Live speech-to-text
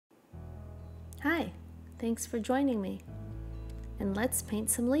Hi, thanks for joining me, and let's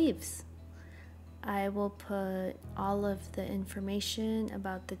paint some leaves. I will put all of the information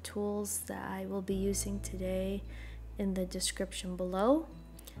about the tools that I will be using today in the description below,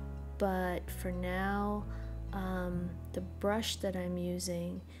 but for now, the brush that I'm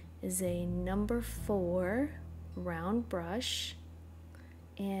using is a number 4 round brush,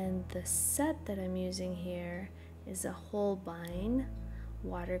 and the set that I'm using here is a Holbein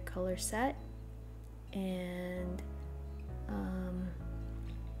watercolor set. And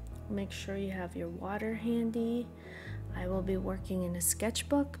make sure you have your water handy. I will be working in a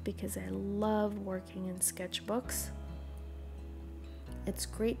sketchbook because I love working in sketchbooks. It's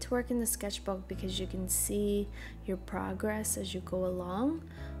great to work in the sketchbook because you can see your progress as you go along.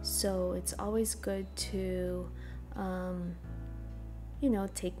 So it's always good to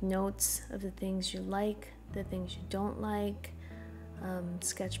take notes of the things you like, the things you don't like.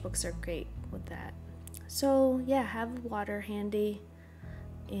 Sketchbooks are great with that. So yeah, have water handy,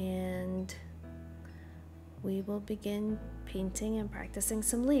 and we will begin painting and practicing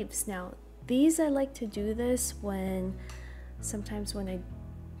some leaves. Now, I like to do this sometimes when I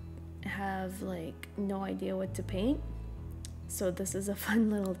have like no idea what to paint. So this is a fun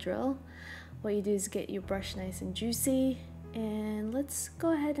little drill. What you do is get your brush nice and juicy, and let's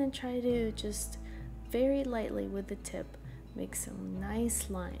go ahead and try to just very lightly with the tip make some nice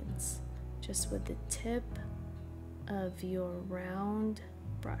lines. Just with the tip of your round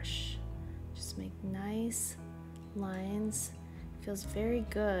brush. Just make nice lines. Feels very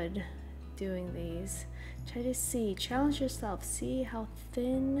good doing these. Try to challenge yourself, see how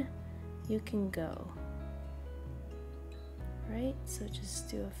thin you can go. Right? So just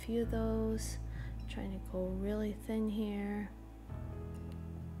do a few of those. Trying to go really thin here.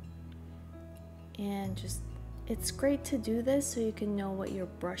 And it's great to do this so you can know what your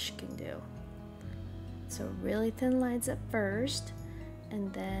brush can do. So really thin lines at first,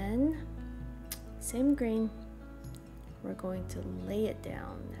 and then same green, we're going to lay it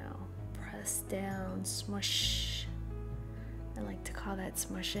down now. Press down, smush. I like to call that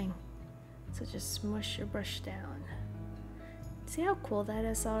smushing. So just smush your brush down. See how cool that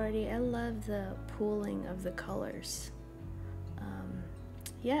is already? I love the pooling of the colors.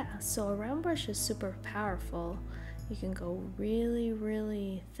 Yeah, so a round brush is super powerful. You can go really,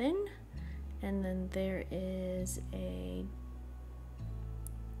 really thin, and then there is an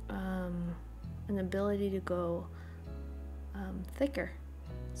ability to go thicker.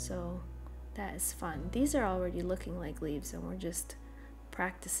 So that is fun. These are already looking like leaves, and we're just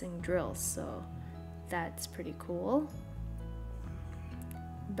practicing drills, so that's pretty cool.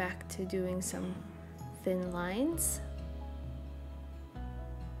 Back to doing some thin lines.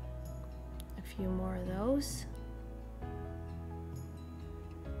 A few more of those.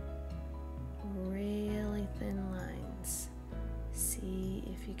 Really thin lines. See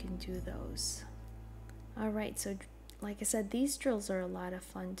if you can do those. Alright, so like I said, these drills are a lot of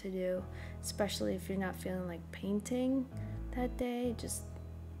fun to do, especially if you're not feeling like painting that day. Just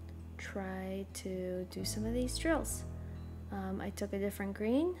try to do some of these drills. I took a different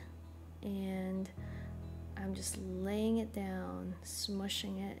green, and I'm just laying it down,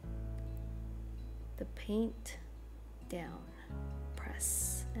 smushing it, the paint down,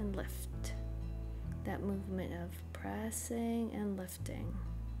 press and lift. That movement of pressing and lifting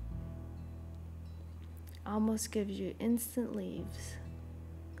almost gives you instant leaves.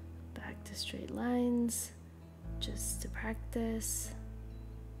 Back to straight lines, just to practice.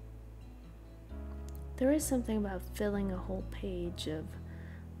 There is something about filling a whole page of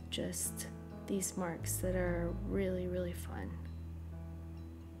just these marks that are really, really fun.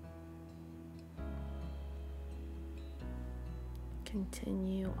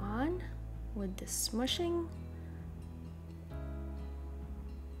 Continue on with the smushing.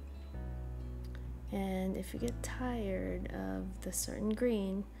 And if you get tired of the certain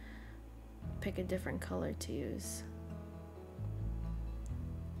green, pick a different color to use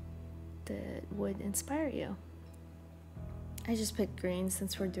that would inspire you. I just picked green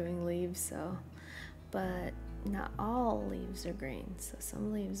since we're doing leaves, but not all leaves are green, so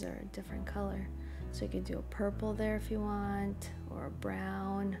some leaves are a different color. So you could do a purple there if you want, or a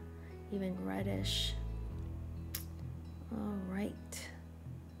brown, even reddish. All right.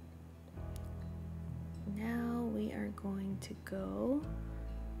 Now we are going to go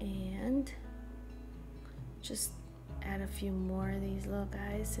and just add a few more of these little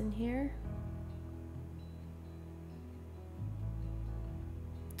guys in here.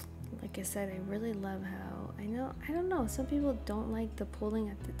 Like I said, I really love how, I don't know, some people don't like the pulling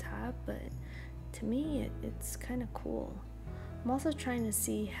at the top, but to me it's kind of cool. I'm also trying to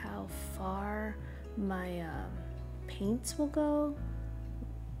see how far my paints will go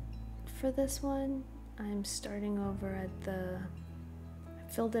for this one. I'm starting over at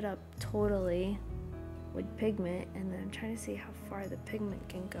I filled it up totally with pigment, and then I'm trying to see how far the pigment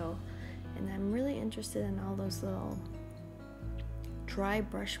can go. And I'm really interested in all those little dry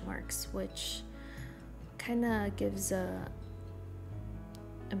brush marks, which kind of gives a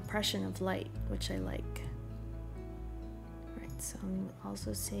impression of light, which I like. Right, so I'm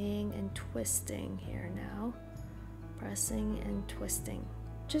also seeing and twisting here now, pressing and twisting,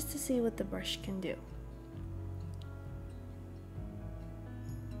 just to see what the brush can do.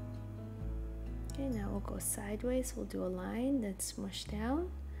 Okay, now we'll go sideways. We'll do a line, then smush down,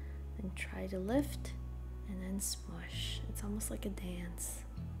 then try to lift, and then smush. It's almost like a dance.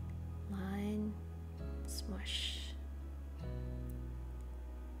 Line, smush.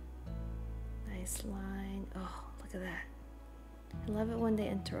 Nice line. Oh, look at that. I love it when they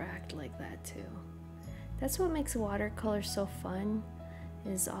interact like that too. That's what makes watercolor so fun,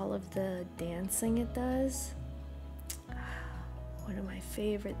 is all of the dancing it does. One of my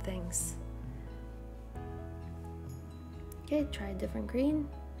favorite things. Okay, try a different green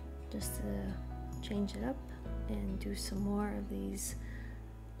just to change it up and do some more of these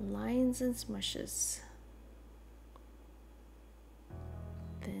lines and smushes.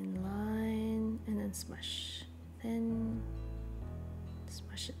 Thin line and then smush. Then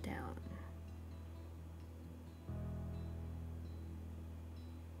smush it down.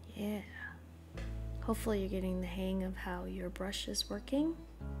 Yeah. Hopefully you're getting the hang of how your brush is working.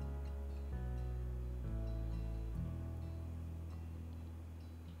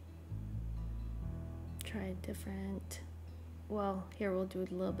 Try a different, well, here we'll do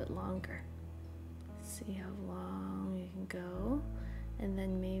it a little bit longer. See how long you can go. And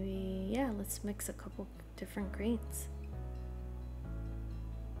then maybe, yeah, let's mix a couple different greens.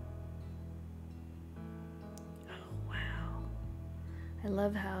 Oh, wow. I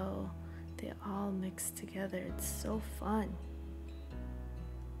love how they all mix together. It's so fun.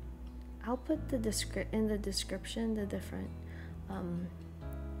 I'll put in the description the different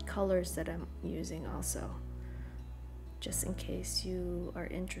colors that I'm using also, just in case you are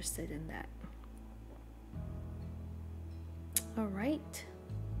interested in that. All right,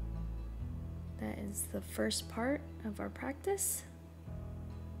 that is the first part of our practice.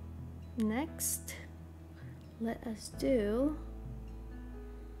 Next, let us do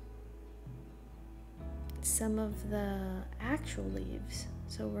some of the actual leaves.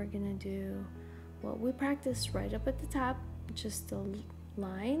 So we're gonna do what we practiced right up at the top, just a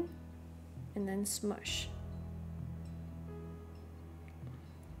line and then smush.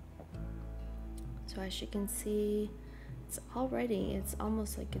 So as you can see, it's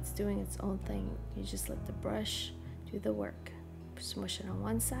almost like it's doing its own thing. You just let the brush do the work. Smush it on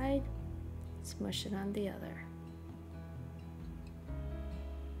one side, smush it on the other.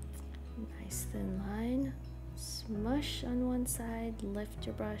 Nice thin line. Smush on one side, lift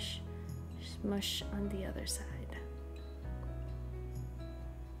your brush, smush on the other side.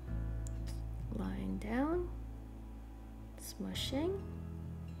 Line down, smushing,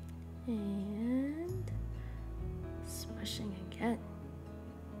 and smushing again.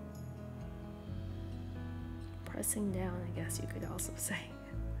 Pressing down, I guess you could also say.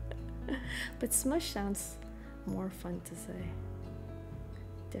 But smush sounds more fun to say.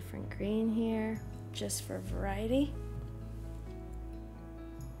 Different green here, just for variety.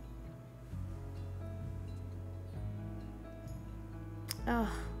 Oh,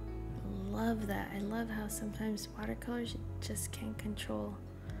 love that. I love how sometimes watercolors you just can't control.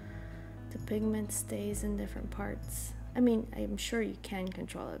 The pigment stays in different parts. I mean, I'm sure you can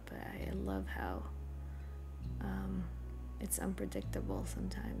control it, but I love how it's unpredictable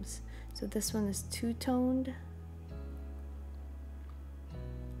sometimes. So this one is two-toned.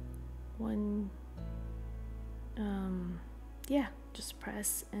 One, yeah, just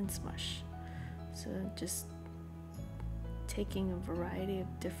press and smush. So just taking a variety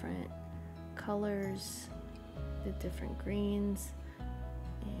of different colors, the different greens,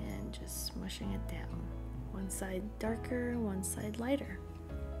 and just smushing it down. One side darker, one side lighter.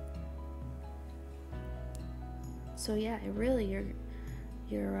 So yeah, it really,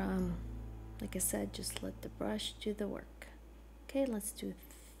 you're like I said, just let the brush do the work. Okay, let's do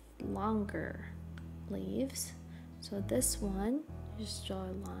longer leaves. So this one, just draw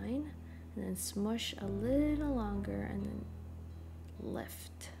a line and then smush a little longer and then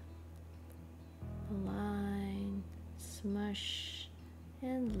lift. Line, smush,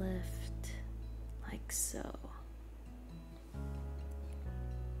 and lift, like so.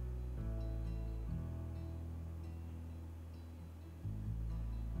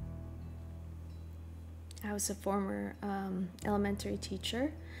 I was a former elementary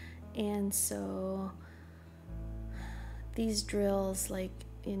teacher, and so these drills, like,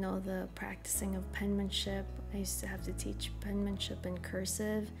 you know, the practicing of penmanship, I used to have to teach penmanship in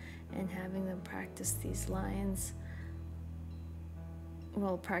cursive, and having them practice these lines,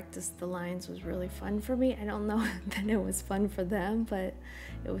 well, practice the lines was really fun for me. I don't know that it was fun for them, but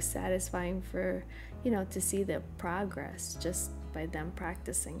it was satisfying for, you know, to see the progress just by them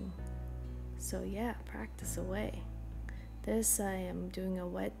practicing. So yeah, practice away. This, I am doing a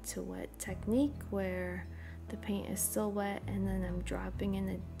wet to wet technique where the paint is still wet and then I'm dropping in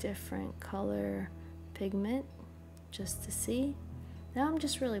a different color pigment just to see. Now I'm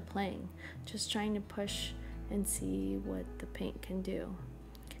just really playing, just trying to push and see what the paint can do.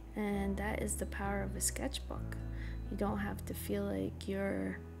 And that is the power of a sketchbook. You don't have to feel like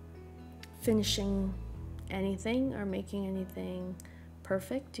you're finishing anything or making anything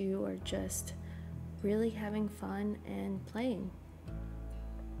perfect. You are just really having fun and playing.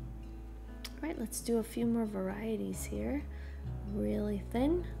 All right, let's do a few more varieties here. Really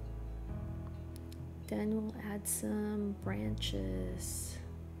thin. Then we'll add some branches,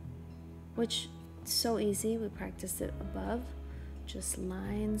 which is so easy. We practiced it above. Just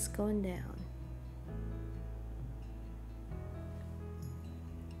lines going down.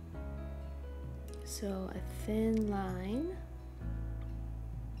 So a thin line,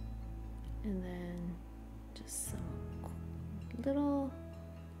 and then just some little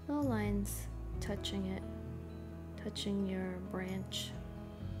lines touching it, touching your branch,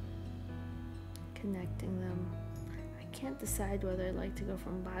 connecting them. I can't decide whether I like to go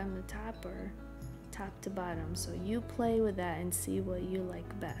from bottom to top or top to bottom, so you play with that and see what you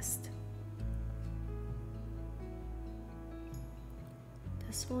like best.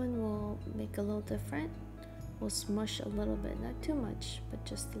 This one will make a little different. We'll smush a little bit, not too much, but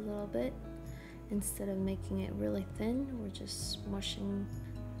just a little bit. Instead of making it really thin, we're just smushing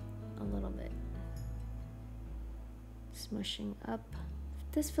a little bit. Smushing up.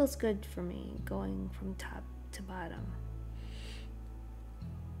 This feels good for me, going from top to bottom.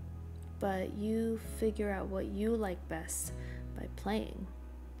 But you figure out what you like best by playing.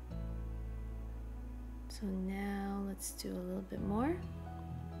 So now let's do a little bit more.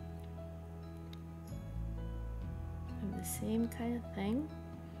 And the same kind of thing.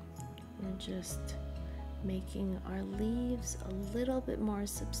 We're just making our leaves a little bit more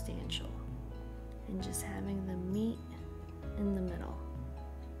substantial and just having them meet in the middle.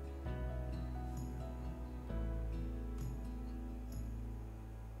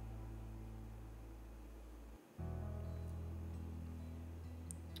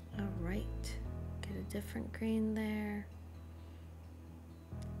 All right, get a different green there.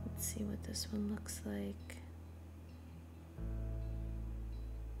 Let's see what this one looks like.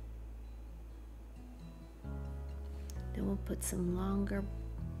 Then we'll put some longer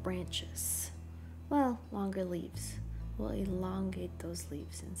branches. Well, longer leaves. We'll elongate those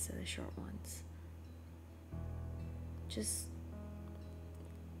leaves instead of short ones. Just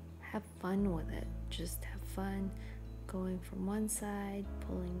have fun with it. Just have fun going from one side,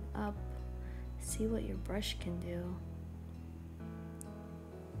 pulling up. See what your brush can do.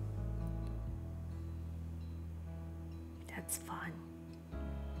 That's fun.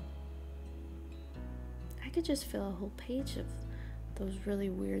 I could just fill a whole page of those really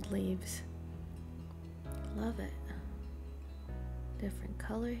weird leaves. Love it. Different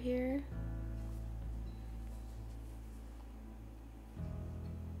color here.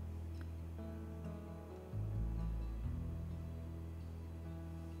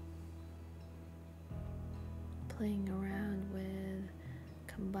 Playing around with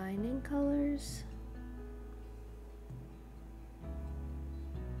combining colors.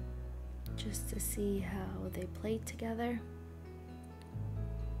 Just to see how they play together.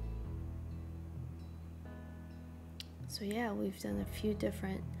 So yeah, we've done a few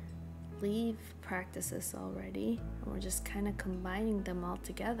different leaf practices already, and we're just kind of combining them all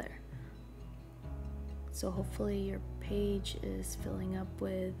together. So hopefully your page is filling up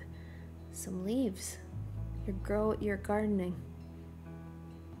with some leaves. You're gardening.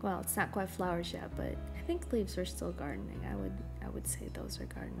 Well, it's not quite flowers yet, but I think leaves are still gardening. I would say those are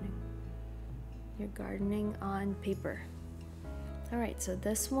gardening. You're gardening on paper. All right, so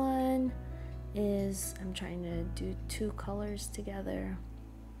this one is, I'm trying to do two colors together,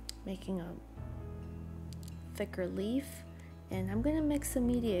 making a thicker leaf, and I'm gonna mix the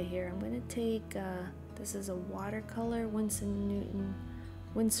media here. I'm gonna take, this is a watercolor, Winsor Newton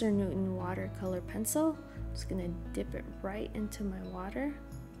watercolor pencil. I'm just gonna dip it right into my water.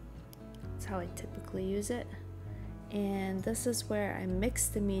 That's how I typically use it. And this is where I mix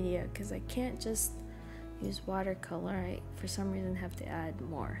the media, because I can't just, use watercolor, I for some reason have to add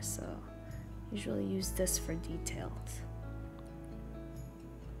more, so usually use this for details.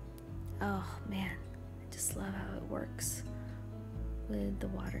 Oh man, I just love how it works with the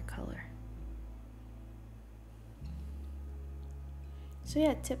watercolor. So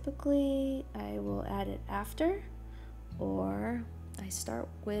yeah, typically I will add it after, or I start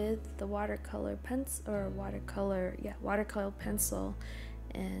with the watercolor pencil or watercolor pencil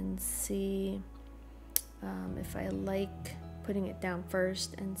and see if I like putting it down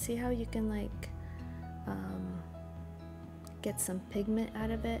first, and see how you can like get some pigment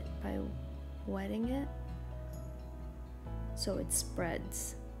out of it by wetting it so it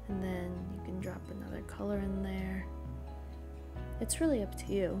spreads, and then you can drop another color in there. It's really up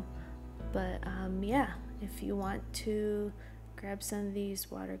to you, but yeah, if you want to grab some of these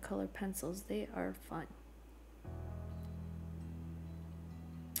watercolor pencils, they are fun.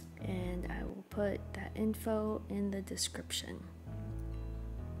 And I will put that info in the description.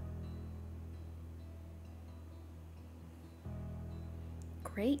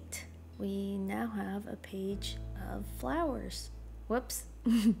 Great, we now have a page of flowers. Whoops,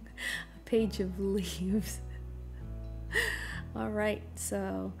 a page of leaves. All right,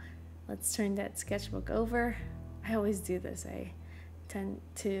 so let's turn that sketchbook over. I always do this. I tend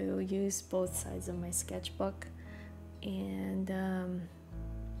to use both sides of my sketchbook. And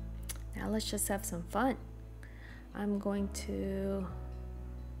now let's just have some fun. I'm going to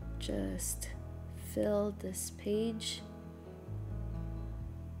just fill this page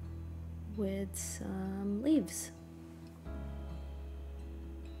with some leaves.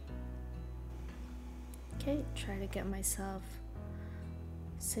 Okay, try to get myself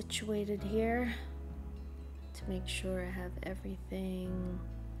situated here to make sure I have everything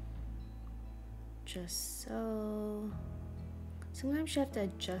just so. Sometimes you have to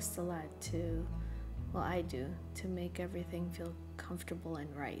adjust a lot to, well, I do, to make everything feel comfortable and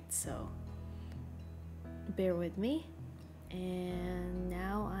right, so bear with me. And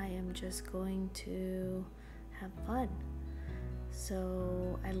now I am just going to have fun.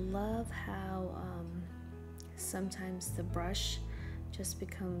 So I love how sometimes the brush just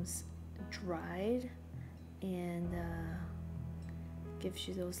becomes dried and gives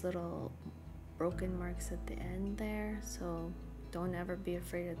you those little broken marks at the end there, so don't ever be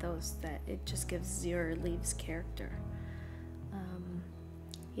afraid of those. That it just gives your leaves character.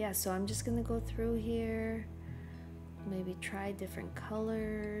 Yeah, so I'm just gonna go through here, maybe try different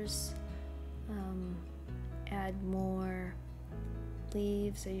colors, add more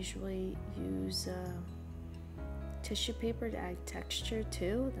leaves. I usually use tissue paper to add texture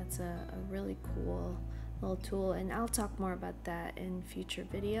too. That's a really cool little tool, and I'll talk more about that in future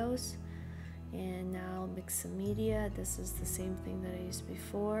videos. And now I'll mix some media. This is the same thing that I used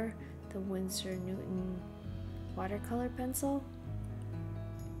before, the Winsor Newton watercolor pencil.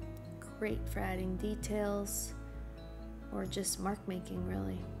 Great for adding details or just mark making,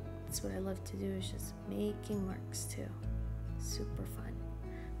 really. That's what I love to do, is just making marks too. Super fun.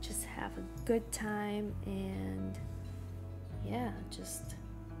 Just have a good time, and yeah, just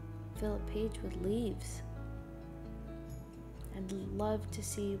fill a page with leaves. I'd love to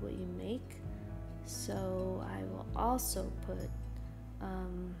see what you make, so I will also put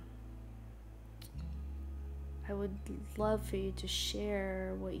I would love for you to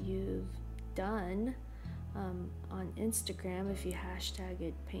share what you've done on Instagram. If you hashtag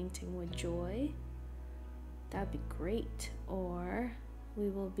it painting with joy, that'd be great. Or we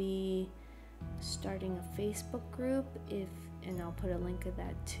will be starting a Facebook group, and I'll put a link of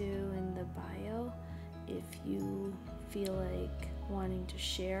that too in the bio. If you feel like wanting to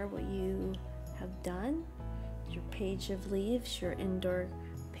share what you have done, your page of leaves, your indoor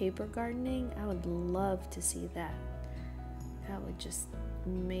paper gardening, I would love to see that. That would just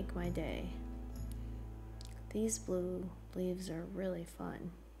make my day. These blue leaves are really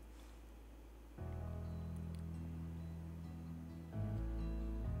fun.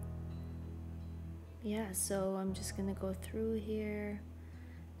 Yeah, so I'm just gonna go through here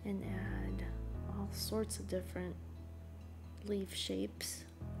and add all sorts of different leaf shapes.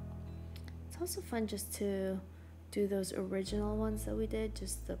 It's also fun just to do those original ones that we did,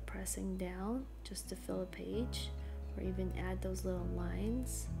 just the pressing down just to fill a page, or even add those little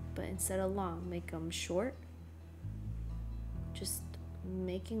lines, but instead of long, make them short. Just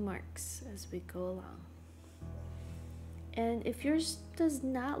making marks as we go along. And if yours does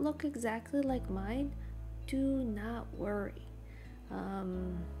not look exactly like mine, do not worry.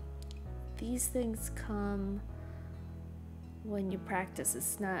 These things come when you practice.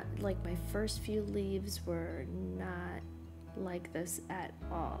 It's not like my first few leaves were not like this at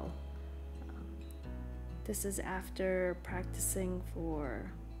all. This is after practicing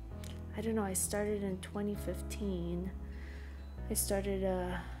for, I don't know, I started in 2015. I started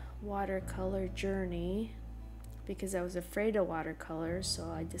a watercolor journey because I was afraid of watercolor, so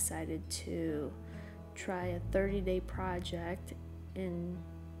I decided to try a 30-day project in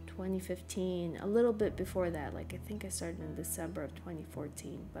 2015. A little bit before that, like I think I started in December of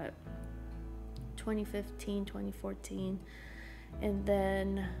 2014, but 2015, 2014, and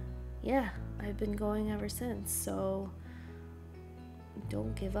then yeah, I've been going ever since. So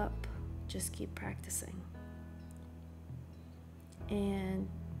don't give up, just keep practicing. And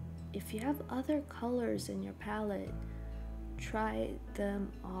if you have other colors in your palette, try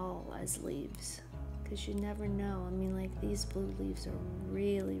them all as leaves, because you never know. I mean, like, these blue leaves are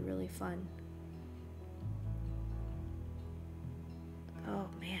really, really fun. Oh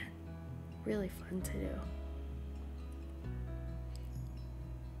man, really fun to do.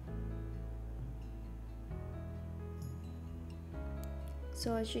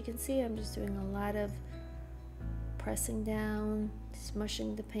 So as you can see, I'm just doing a lot of pressing down,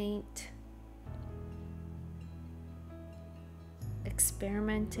 smushing the paint,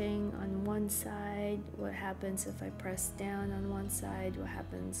 experimenting on one side. What happens if I press down on one side? What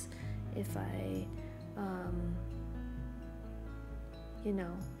happens if I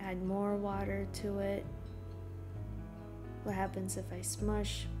add more water to it? What happens if I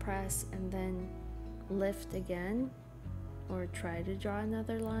smush, press, and then lift again, or try to draw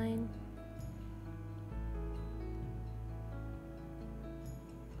another line?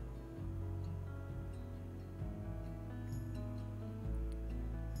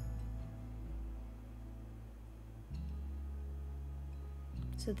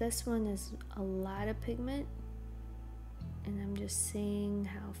 So this one is a lot of pigment, and I'm just seeing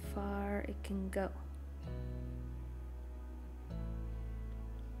how far it can go.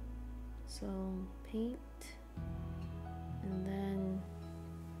 So paint, and then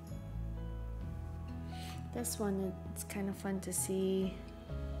this one, it's kind of fun to see,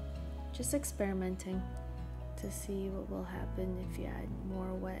 just experimenting to see what will happen if you add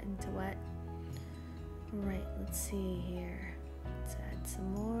more wet into wet. All right, let's see here. Let's add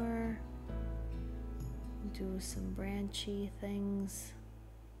some more, do some branchy things.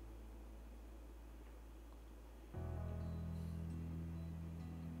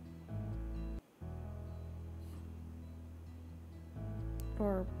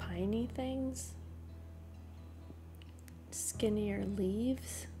 Or piney things, skinnier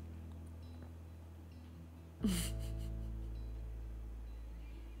leaves.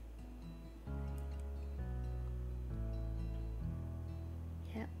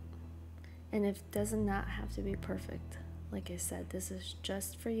 And it does not have to be perfect. Like I said, this is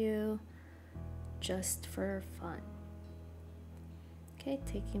just for you, just for fun. Okay,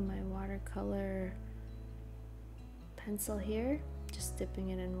 taking my watercolor pencil here, just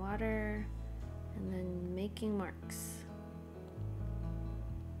dipping it in water, and then making marks.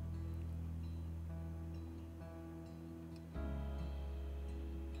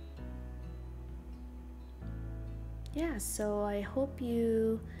 Yeah, so I hope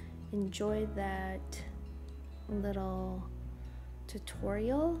you enjoyed that little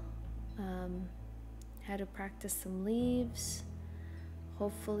tutorial, how to practice some leaves.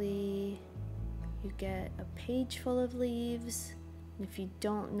 Hopefully you get a page full of leaves. If you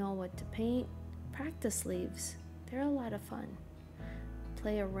don't know what to paint, practice leaves. They're a lot of fun.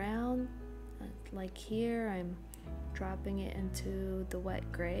 Play around, like here I'm dropping it into the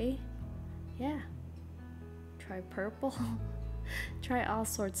wet gray. Yeah, try purple. Try all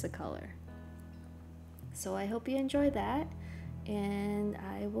sorts of color. So I hope you enjoy that, and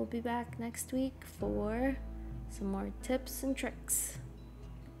I will be back next week for some more tips and tricks.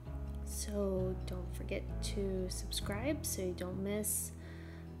 So don't forget to subscribe so you don't miss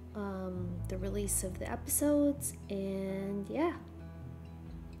the release of the episodes. And yeah,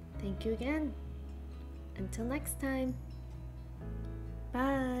 thank you again. Until next time,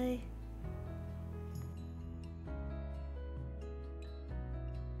 bye.